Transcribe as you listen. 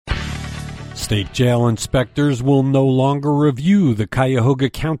State jail inspectors will no longer review the Cuyahoga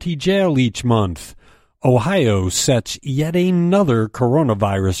County Jail each month. Ohio sets yet another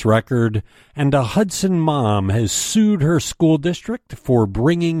coronavirus record, and a Hudson mom has sued her school district for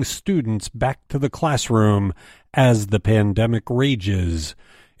bringing students back to the classroom as the pandemic rages.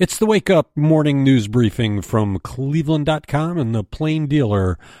 It's the Wake Up Morning News Briefing from Cleveland.com and the Plain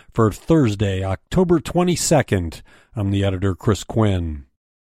Dealer for Thursday, October 22nd. I'm the editor, Chris Quinn.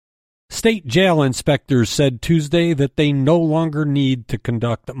 State jail inspectors said Tuesday that they no longer need to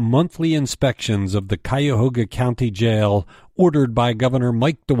conduct monthly inspections of the Cuyahoga County Jail ordered by Governor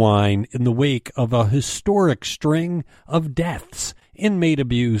Mike DeWine in the wake of a historic string of deaths, inmate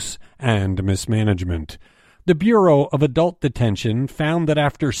abuse, and mismanagement. The Bureau of Adult Detention found that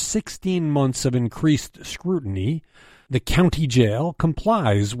after 16 months of increased scrutiny, the county jail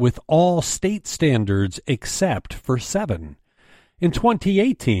complies with all state standards except for 7. In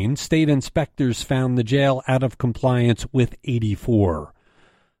 2018, state inspectors found the jail out of compliance with 84.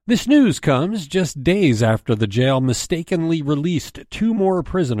 This news comes just days after the jail mistakenly released 2 more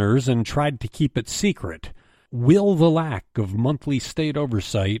prisoners and tried to keep it secret. Will the lack of monthly state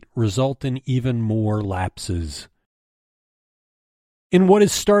oversight result in even more lapses? In what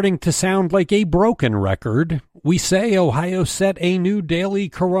is starting to sound like a broken record, we say Ohio set a new daily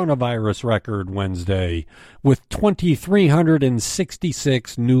coronavirus record Wednesday with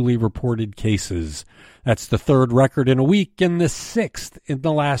 2,366 newly reported cases. That's the third record in a week and the 6th in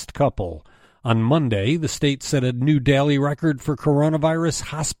the last couple. On Monday, the state set a new daily record for coronavirus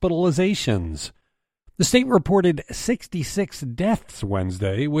hospitalizations. The state reported 66 deaths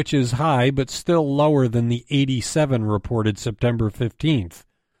Wednesday, which is high but still lower than the 87 reported September 15th.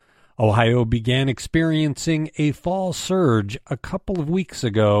 Ohio began experiencing a fall surge a couple of weeks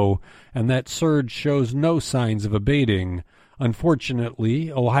ago, and that surge shows no signs of abating.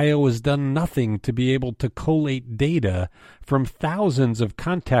 Unfortunately, Ohio has done nothing to be able to collate data from thousands of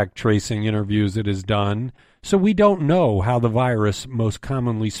contact tracing interviews it has done, so we don't know how the virus most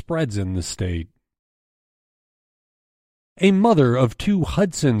commonly spreads in the state. A mother of 2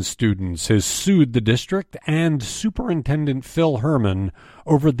 Hudson students has sued the district and Superintendent Phil Herman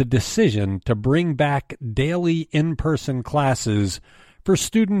over the decision to bring back daily in-person classes for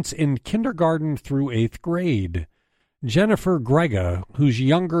students in kindergarten through 8th grade. Jennifer Grega, whose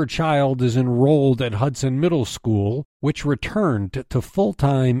younger child is enrolled at Hudson Middle School, which returned to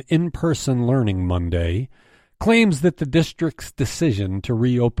full-time in-person learning Monday, claims that the district's decision to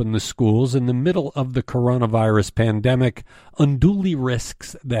reopen the schools in the middle of the coronavirus pandemic unduly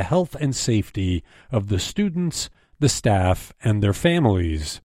risks the health and safety of the students, the staff, and their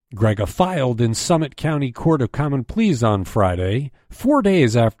families. Grega filed in Summit County Court of Common Pleas on Friday, 4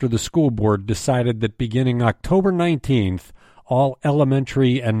 days after the school board decided that beginning October 19th, all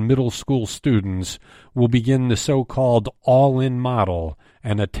elementary and middle school students will begin the so-called all-in model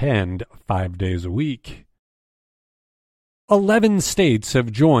and attend 5 days a week. 11 states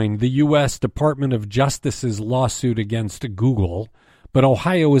have joined the U.S. Department of Justice's lawsuit against Google, but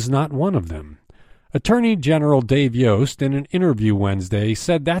Ohio is not one of them. Attorney General Dave Yost, in an interview Wednesday,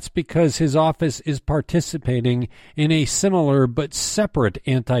 said that's because his office is participating in a similar but separate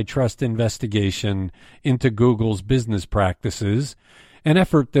antitrust investigation into Google's business practices, an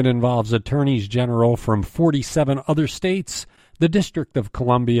effort that involves attorneys general from 47 other states, the District of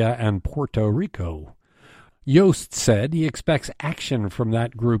Columbia, and Puerto Rico. Yost said he expects action from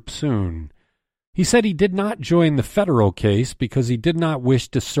that group soon. He said he did not join the federal case because he did not wish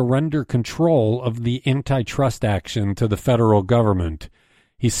to surrender control of the antitrust action to the federal government.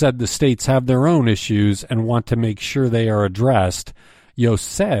 He said the states have their own issues and want to make sure they are addressed. Yost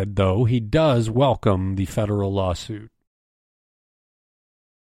said, though, he does welcome the federal lawsuit.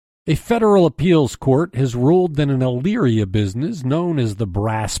 A federal appeals court has ruled that an Elyria business known as the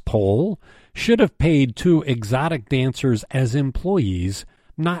Brass Pole should have paid 2 exotic dancers as employees,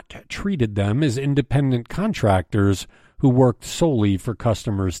 not treated them as independent contractors who worked solely for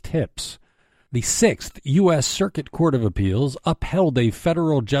customers' tips. The 6th U.S. Circuit Court of Appeals upheld a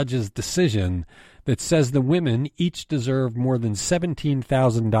federal judge's decision that says the women each deserve more than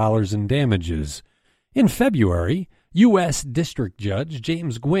 $17,000 in damages. In February, U.S. District Judge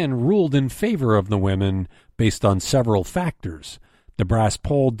James Gwynn ruled in favor of the women based on several factors. The Brass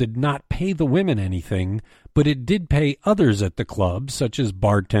Pole did not pay the women anything, but it did pay others at the club, such as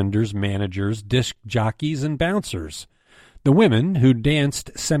bartenders, managers, disc jockeys, and bouncers. The women, who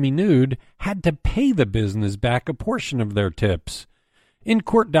danced semi-nude, had to pay the business back a portion of their tips. In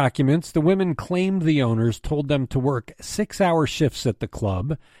court documents, the women claimed the owners told them to work 6-hour shifts at the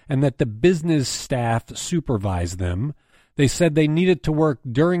club and that the business staff supervised them. They said they needed to work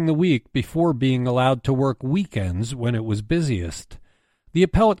during the week before being allowed to work weekends when it was busiest. The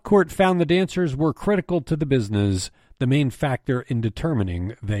appellate court found the dancers were critical to the business, the main factor in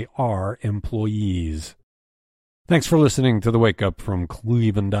determining they are employees. Thanks for listening to The Wake Up from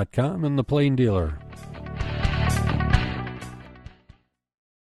Cleveland.com and The Plain Dealer.